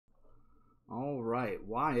right.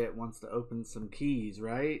 Wyatt wants to open some keys,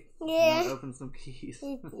 right? Yeah. Open some keys.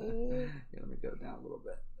 Yeah, let me go down a little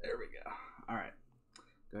bit. There we go. All right.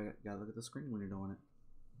 Gotta look at the screen when you're doing it.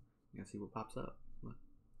 You gotta see what pops up. Look.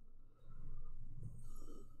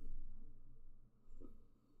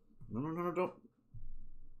 No, don't.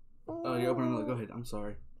 Oh, you're opening it. Go ahead. I'm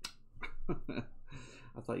sorry.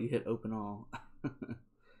 I thought you hit open all.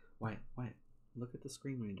 Wyatt, look at the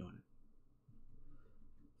screen when you're doing it.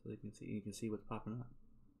 So you can see what's popping up.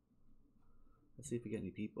 Let's see if we get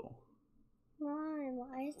any people.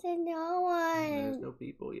 Why is there no one? There's no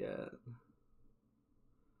people yet.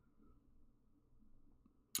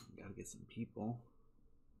 Gotta get some people.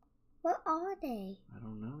 What are they? I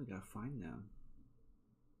don't know. We gotta find them.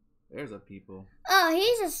 There's a people. Oh,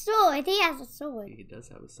 he's a sword. He has a sword. He does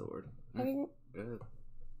have a sword. I didn't... Good.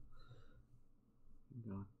 Keep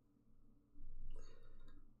going.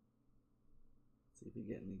 See if we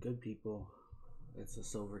get any good people. It's the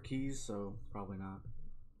silver keys, so probably not.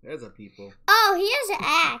 There's a people. Oh, he has an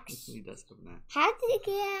axe. He does have an axe. How did he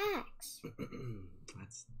get an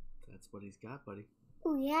axe? That's what he's got, buddy.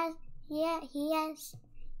 Oh, he has that. He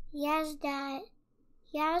has that.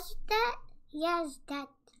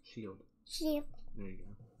 Shield. There you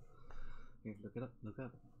go. Here, look it up. Look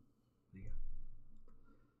up. There you go.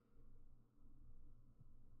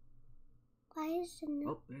 Why is there no...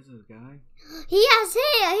 Oh, there's a guy. He has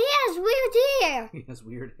hair. He has weird hair. He has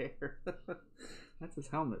weird hair. That's his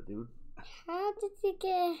helmet, dude. How did he get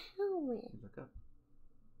a helmet? Look up.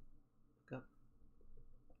 Look up.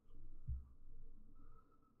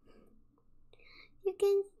 You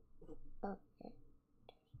can... Okay.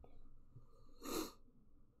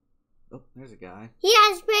 Oh, there's a guy. He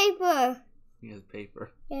has paper. He has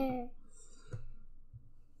paper. Yeah.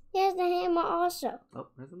 He has the hammer also. Oh,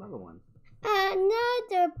 there's another one.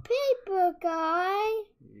 Another paper guy.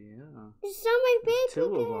 Yeah. There's so many paper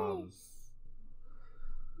Two guys.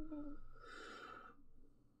 of them.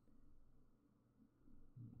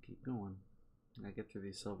 Keep going. I get through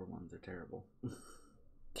these silver ones. They're terrible.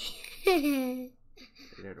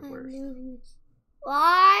 They're the worst.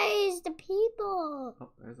 Why is the people?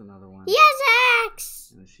 Oh, there's another one. He has an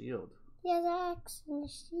axe. And a shield. He has an axe and a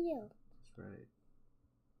shield. That's right.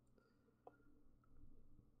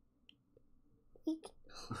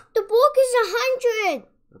 The book is 100.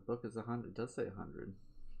 The book is 100. It does say 100.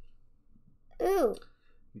 Ooh.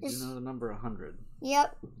 You do know the number 100.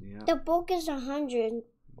 Yep. Yeah. The book is 100.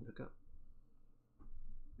 Look up.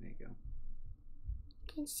 There you go.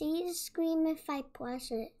 You can see the screen if I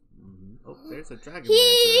press it. Oh, there's a dragon. He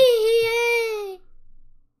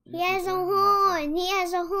has a horn. He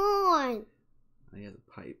has a horn. He has a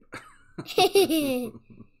pipe. He's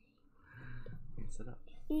Sit up.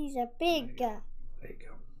 a big guy. There you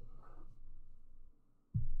go.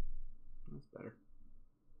 That's better.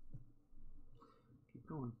 Keep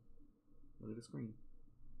going. Look at the screen.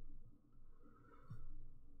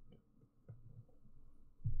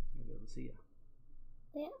 I'll be able to see ya.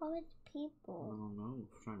 Where are the I people? don't know. I'm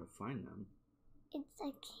trying to find them.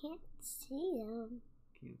 I can't see them.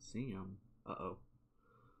 Can't see them. Uh-oh.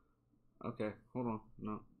 Okay, hold on.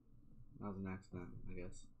 No. That was an accident, I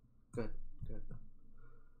guess. Good.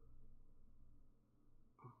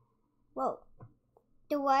 Whoa.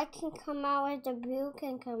 The white can come out and the blue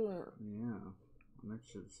can come out. Yeah. I'm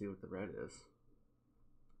interested to see what the red is.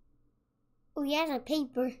 Oh, he has a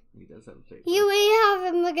paper. He does have a paper. Here we have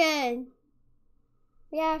him again.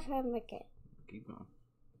 We have him again. Keep going.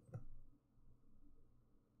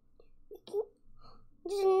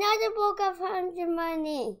 There's another book of 100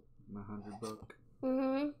 money. 100 book.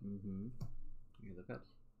 Mm-hmm. Here, look up.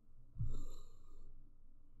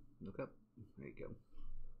 Look up. There you go.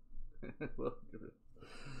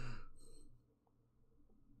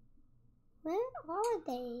 Where are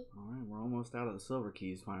they? Alright, we're almost out of the silver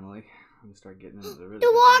keys finally. I'm gonna start getting into the really The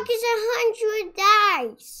good walk ones. is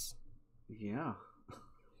 100 dice. Yeah.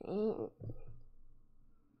 Look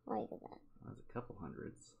at that. That's a couple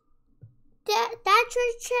hundreds. That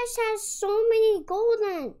treasure chest has so many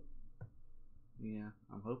golden. Yeah,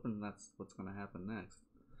 I'm hoping that's what's gonna happen next.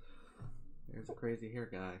 There's a crazy hair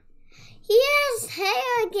guy. He has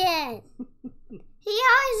hair again. He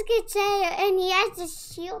always gets hair, and he has the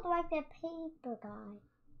shield like the paper guy.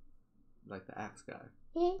 Like the axe guy.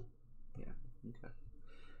 Yeah. Yeah, okay.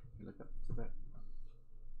 Here, look up. Sit back.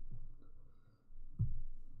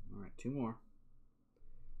 Alright, 2 more.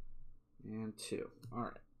 And 2.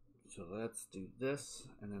 Alright. So let's do this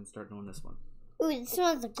and then start doing this one. Ooh, this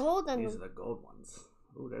one's the golden These one. are the gold ones.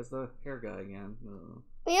 Ooh, there's the hair guy again.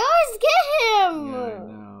 We always get him. Yeah, I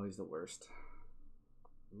know. He's the worst.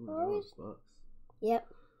 Ooh, those books. Yep.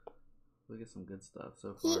 we get some good stuff.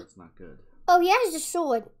 So far, it's not good. Oh, he has a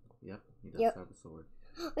sword. Yep, he does have a sword.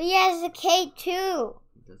 But he has a cape too.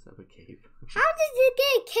 He does have a cape. How did he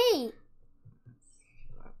get a cape?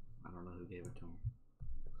 I don't know who gave it to him.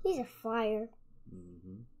 He's a flyer.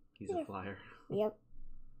 He's a flyer. Yep.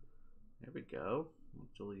 There we go.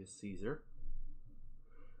 Julius Caesar.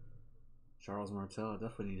 Charles Martel. I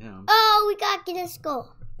definitely need him. Oh, we got to get a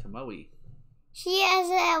skull. Tomoe. She has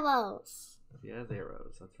arrows. She has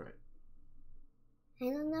arrows. That's right. I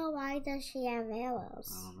don't know why does she have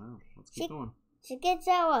arrows. I don't know. Let's keep going. She gets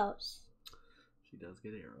arrows. She does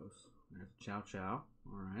get arrows. There's Chow Chow.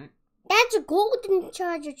 All right. That's a golden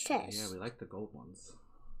treasure chest. Yeah, we like the gold ones.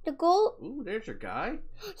 The gold. Ooh, there's your guy.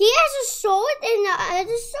 He has a sword and the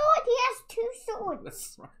other sword. He has two swords.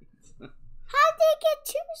 That's right. How did he get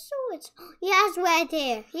two swords? He has red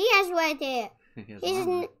hair. He has red hair.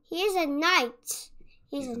 He is a knight.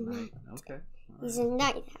 He's a knight. Okay. He's a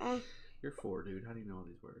knight. You're 4, dude. How do you know all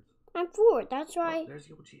these words? I'm 4. That's right. Oh, there's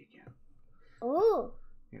Yoji again. Oh.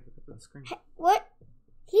 Here, look up at the screen. What?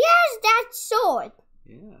 He has that sword.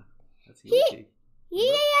 Yeah. That's Yoji. He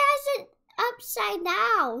has it upside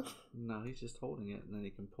down. No, he's just holding it and then he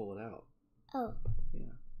can pull it out. Oh.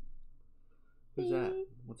 Yeah. Who's that?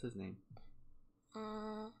 What's his name?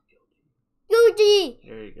 Yoji.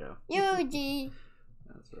 There you go. Yoji.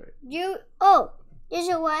 That's right. There's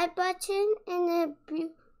a white button and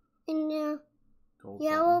the Gold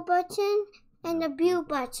yellow button and the blue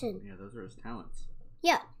button. Yeah, those are his talents.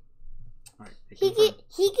 Yeah. All right. He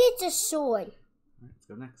gets a sword. All right, let's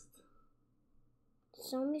go next.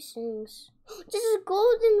 So many things. This is a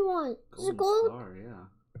golden one. This is a gold star, yeah.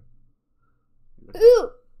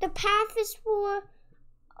 Ooh, the path is for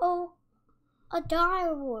a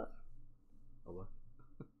diamond. A what?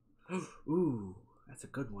 Ooh, that's a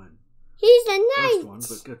good one. He's a knight. First one,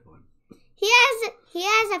 but good one. He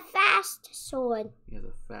has a fast sword. He has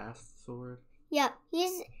a fast sword. Yeah,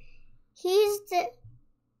 he's the.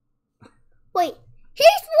 Wait,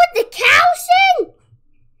 he's with the cow thing.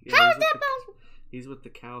 Yeah, How's that possible? He's with the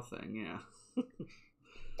cow thing, yeah. Look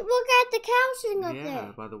at the cow thing up there.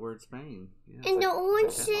 Yeah, by the word Spain. Yeah, and the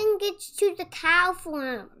orange thing gets to the cow for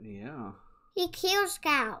him. Yeah. He kills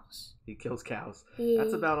cows. He kills cows. Yeah.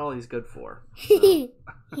 That's about all he's good for. So.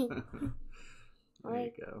 There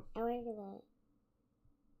you go. I like that.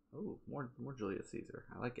 Oh, more Julius Caesar.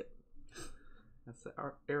 I like it. That's the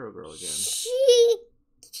Arrow Girl again.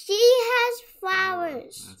 She has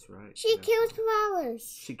flowers. That's right. She kills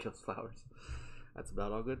flowers. She kills flowers. That's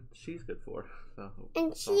about all good she's good for. So,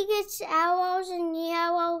 and she gets arrows and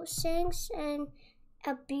yellow things and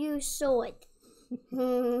a blue sword.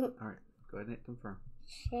 All right, go ahead and hit confirm.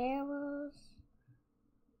 Arrows.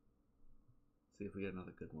 See if we get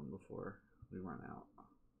another good one before we run out.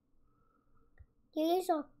 These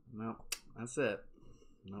are. Nope, that's it.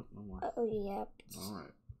 Nope, no more. Oh, yep. All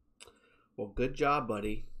right. Well, good job,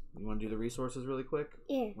 buddy. You want to do the resources really quick?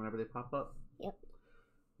 Yeah. Whenever they pop up? Yep.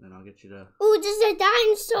 Then I'll get you to... Ooh, this is a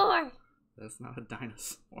dinosaur. That's not a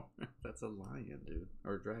dinosaur. That's a lion, dude.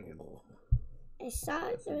 Or a dragon. I saw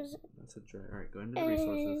it. That's a dragon. All right, go into the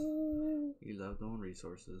resources. You love doing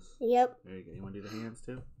resources. Yep. There you go. You want to do the hands,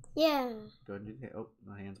 too? Yeah. Go ahead and do the... Oh,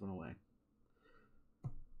 my hands went away.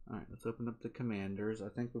 All right, let's open up the commanders. I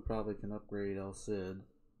think we probably can upgrade El Cid.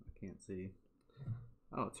 I can't see.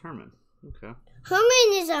 Oh, it's Herman. Okay.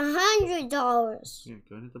 Herman is $100. Yeah,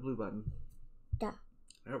 go ahead and hit the blue button. Da.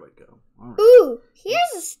 There we go. All right. Ooh, he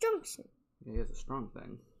has a strong thing. Yeah, he has a strong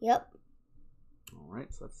thing. Yep. All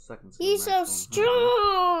right, so that's the second skill. He's so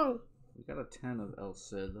strong. We got a 10 of El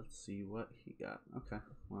Cid. Let's see what he got. Okay,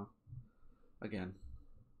 well, again,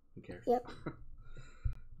 who cares? Yep.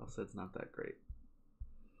 El Cid's not that great.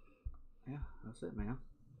 Yeah, that's it, man.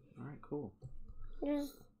 All right, cool.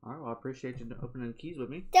 Yes. All right, well, I appreciate you opening the keys with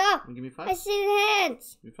me. Duh. Give me 5. I see the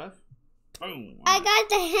hands. Give me 5. Boom. I got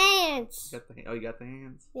the hands. Oh, you got the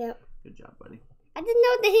hands? Yep. Good job, buddy. I didn't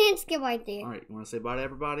know the hands get right there. All right, you want to say bye to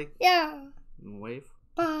everybody? Yeah. You want to wave?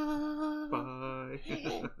 Bye. Bye.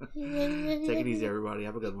 Take it easy, everybody.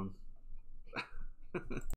 Have a good one.